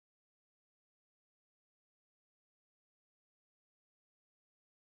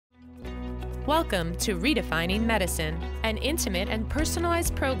Welcome to Redefining Medicine, an intimate and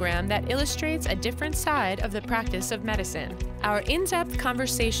personalized program that illustrates a different side of the practice of medicine. Our in-depth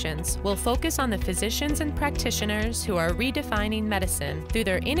conversations will focus on the physicians and practitioners who are redefining medicine through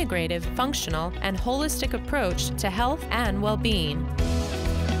their integrative, functional, and holistic approach to health and well-being.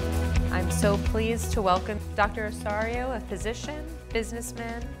 I'm so pleased to welcome Dr. Osorio, a physician,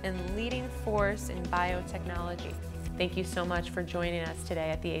 businessman, and leading force in biotechnology. Thank you so much for joining us today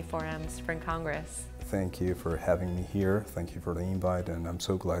at the FWAMS Spring Congress. Thank you for having me here. Thank you for the invite, and I'm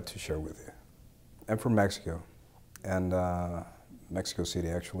so glad to share with you. I'm from Mexico, and Mexico City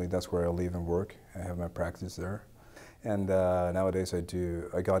actually. That's where I live and work. I have my practice there, and nowadays I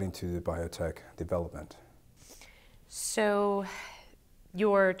got into biotech development. So,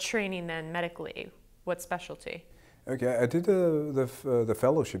 your training then medically, what specialty? Okay, I did the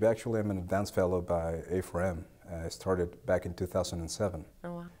fellowship. Actually, I'm an advanced fellow by FWAMS. I started back in 2007.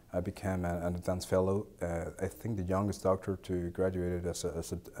 Oh, wow. I became an advanced fellow. I think the youngest doctor to graduate as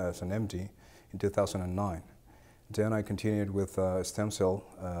an MD in 2009. Then I continued with stem cell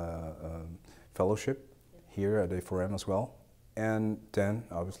fellowship here at FWAMS as well. And then,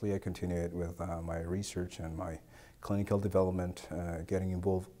 obviously, I continued with my research and my clinical development, getting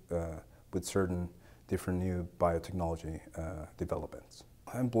involved with certain different new biotechnology developments.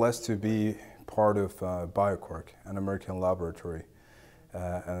 I'm blessed to be part of Bioquark, an American laboratory,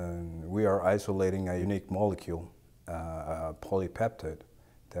 and we are isolating a unique molecule, a polypeptide,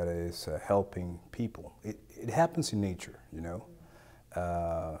 that is helping people. It happens in nature, you know.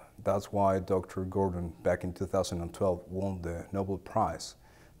 That's why Dr. Gordon, back in 2012, won the Nobel Prize,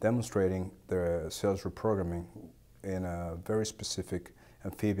 demonstrating the cells reprogramming in a very specific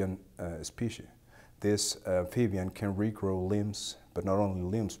amphibian species. This amphibian can regrow limbs, but not only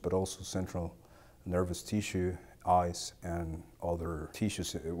limbs, but also central nervous tissue, eyes, and other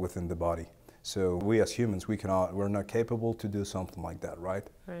tissues within the body. So we as humans, we're not capable to do something like that, right?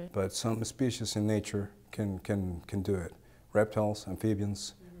 Right. But some species in nature can do it. Reptiles,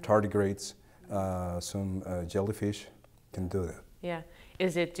 amphibians, tardigrades, some jellyfish can do that. Yeah.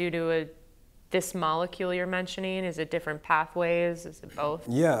 Is it due to this molecule you're mentioning? Is it different pathways? Is it both?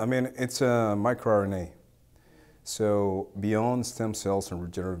 Yeah, I mean, it's a microRNA. So beyond stem cells and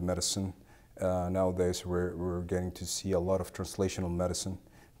regenerative medicine, nowadays we're getting to see a lot of translational medicine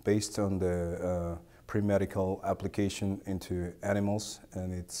based on the pre-medical application into animals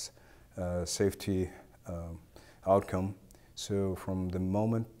and its safety outcome. So from the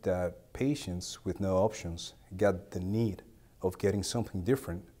moment that patients with no options get the need of getting something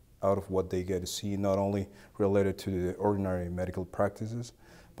different out of what they get to see, not only related to the ordinary medical practices,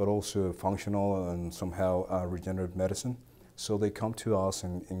 but also functional and somehow regenerative medicine. So they come to us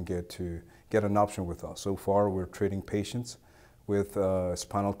and get an option with us. So far, we're treating patients with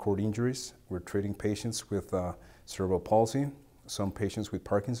spinal cord injuries. We're treating patients with cerebral palsy, some patients with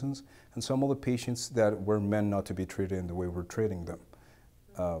Parkinson's, and some other patients that were meant not to be treated in the way we're treating them.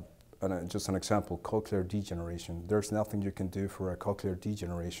 Just an example, cochlear degeneration. There's nothing you can do for a cochlear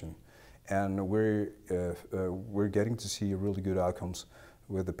degeneration. And we're getting to see really good outcomes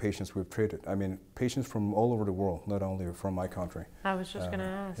with the patients we've treated. I mean, patients from all over the world, not only from my country. I was just going to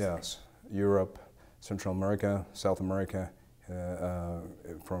ask. Yes, Europe, Central America, South America,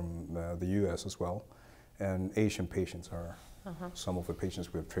 from the US as well. And Asian patients are some of the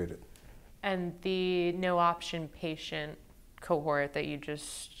patients we've treated. And the no option patient cohort that you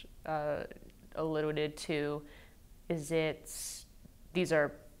just alluded to, these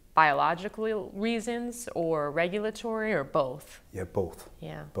are biological reasons or regulatory or both? Yeah, both.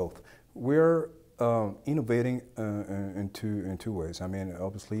 Yeah. Both. We're innovating in two ways. I mean,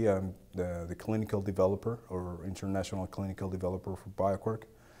 obviously, I'm the clinical developer or international clinical developer for Bioquark.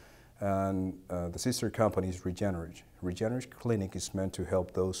 And the sister company is RegenerAge. RegenerAge Clinic is meant to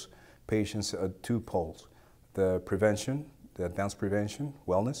help those patients at two poles: the prevention, the advanced prevention,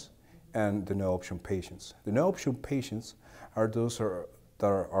 wellness, and the no-option patients. The no-option patients are those that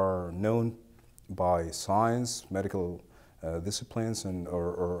are known by science, medical disciplines,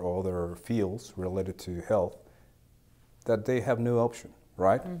 or other fields related to health, that they have no option,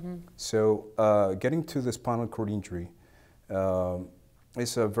 right? Mm-hmm. So getting to the spinal cord injury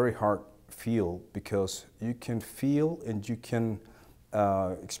is a very hard field because you can feel and you can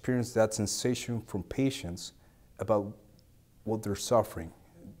experience that sensation from patients about what they're suffering.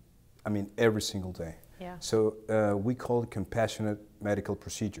 I mean, every single day. Yeah. So we call it compassionate medical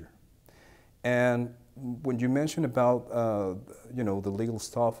procedure. And when you mention about the legal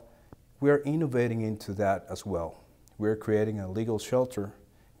stuff, we are innovating into that as well. We're creating a legal shelter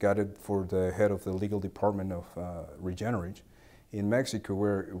guided for the head of the legal department of RegenerAge, In Mexico,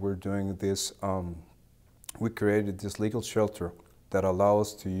 we're doing this, we created this legal shelter that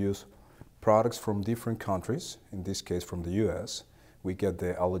allows us to use products from different countries, in this case from the U.S. We get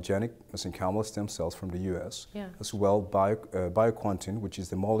the allogenic mesenchymal stem cells from the U.S., yeah. as well bioquantin, which is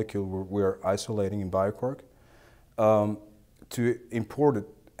the molecule we're isolating in Bioquark, to import it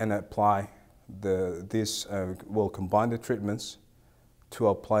and apply combine the treatments to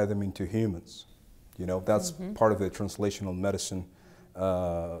apply them into humans. You know, that's part of the translational medicine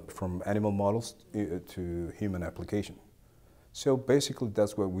from animal models to human application. So basically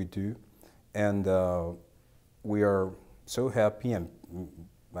that's what we do, and we are so happy, and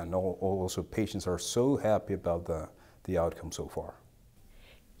also patients are so happy about the outcome so far.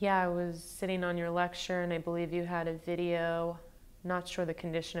 Yeah, I was sitting on your lecture and I believe you had a video, not sure the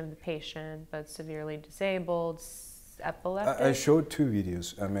condition of the patient, but severely disabled, epileptic. I showed 2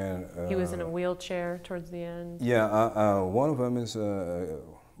 videos. I mean, he was in a wheelchair towards the end. Yeah, one of them is,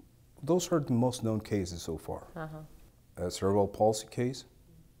 those are the most known cases so far. A cerebral palsy case,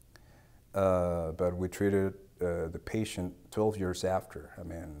 but we treated the patient 12 years after. I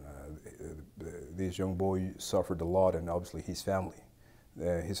mean, this young boy suffered a lot, and obviously his family.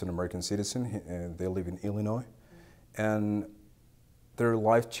 He's an American citizen, and they live in Illinois, and their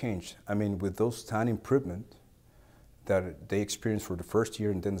life changed. I mean, with those tiny improvements that they experienced for the first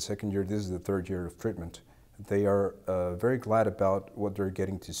year, and then the second year, this is the 3rd year of treatment, they are very glad about what they're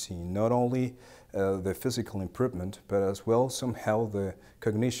getting to see. Not only the physical improvement, but as well somehow the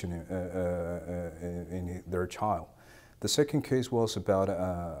cognition in their child. The second case was about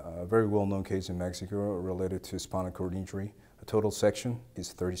a very well-known case in Mexico related to spinal cord injury, a total section.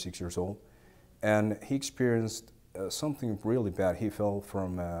 He's 36 years old, and he experienced something really bad. He fell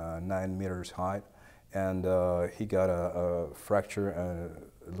from 9 meters height, and he got a fracture and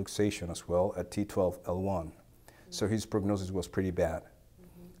luxation as well at T12L1. So his prognosis was pretty bad.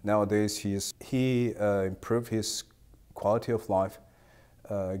 Nowadays he improved his quality of life,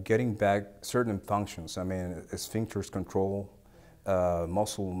 getting back certain functions. I mean, sphincters control,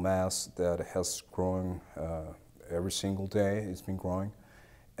 muscle mass that has grown every single day. It's been growing,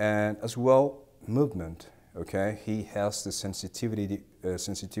 and as well movement. Okay, he has the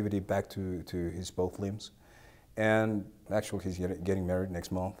sensitivity back to his both limbs, and actually he's getting married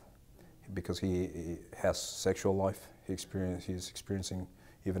next month because he has sexual life. He's experiencing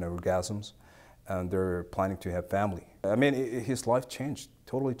even orgasms, and they're planning to have family. I mean, his life changed,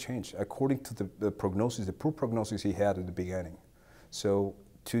 totally changed, according to the prognosis, the poor prognosis he had at the beginning. So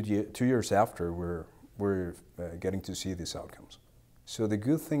 2 years after, we're getting to see these outcomes. So the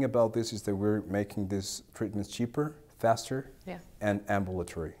good thing about this is that we're making these treatments cheaper, faster, and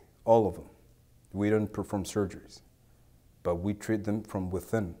ambulatory, all of them. We don't perform surgeries, but we treat them from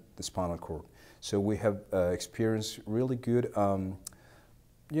within the spinal cord. So we have experienced really good,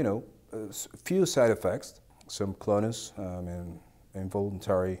 you know, few side effects, some clonus and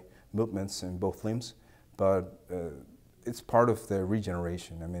involuntary movements in both limbs, but it's part of the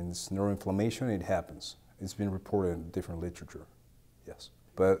regeneration. I mean, it's neuroinflammation, it happens. It's been reported in different literature, yes.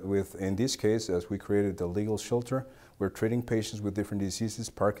 But in this case, as we created the legal shelter, we're treating patients with different diseases,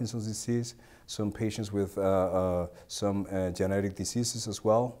 Parkinson's disease, some patients with some genetic diseases as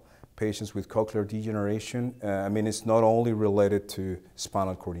well, patients with cochlear degeneration. I mean, it's not only related to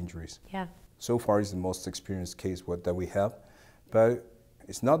spinal cord injuries. Yeah. So far, it's the most experienced case that we have, but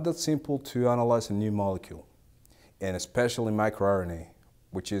it's not that simple to analyze a new molecule, and especially microRNA,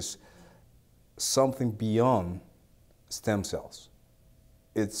 which is something beyond stem cells.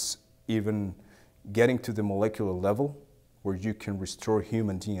 It's even getting to the molecular level where you can restore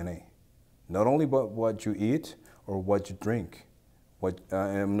human DNA. Not only about what you eat or what you drink.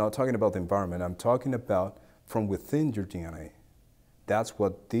 I'm not talking about the environment, I'm talking about from within your DNA. That's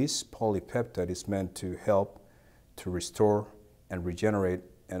what this polypeptide is meant to help to restore and regenerate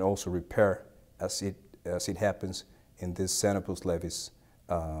and also repair as it happens in this Xenopus levis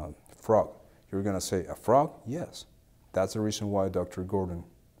frog. You're going to say, a frog? Yes. That's the reason why Dr. Gordon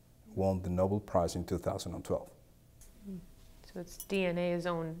won the Nobel Prize in 2012. So it's DNA's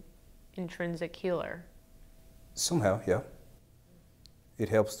own intrinsic healer. Somehow, yeah. It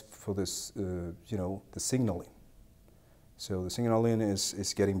helps for this, you know, the signaling. So the signaling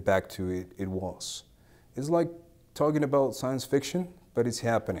is getting back to it was. It's like talking about science fiction, but it's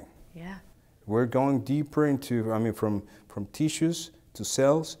happening. Yeah. We're going deeper into, I mean, from tissues to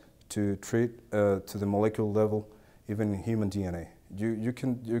cells to treat to the molecular level, even human DNA. You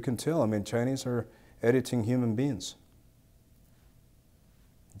can tell. I mean, Chinese are editing human beings.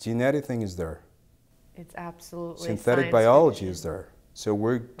 Gene editing is there. It's absolutely synthetic biology is there. So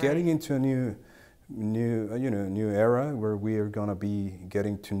we're getting into a new new era where we are going to be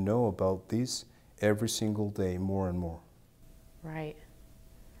getting to know about this every single day more and more. Right.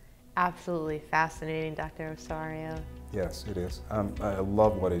 Absolutely fascinating, Dr. Osorio. Yes, it is. I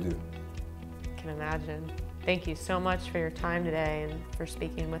love what I do. I can imagine. Thank you so much for your time today and for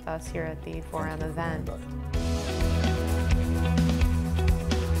speaking with us here at the FWAMS event.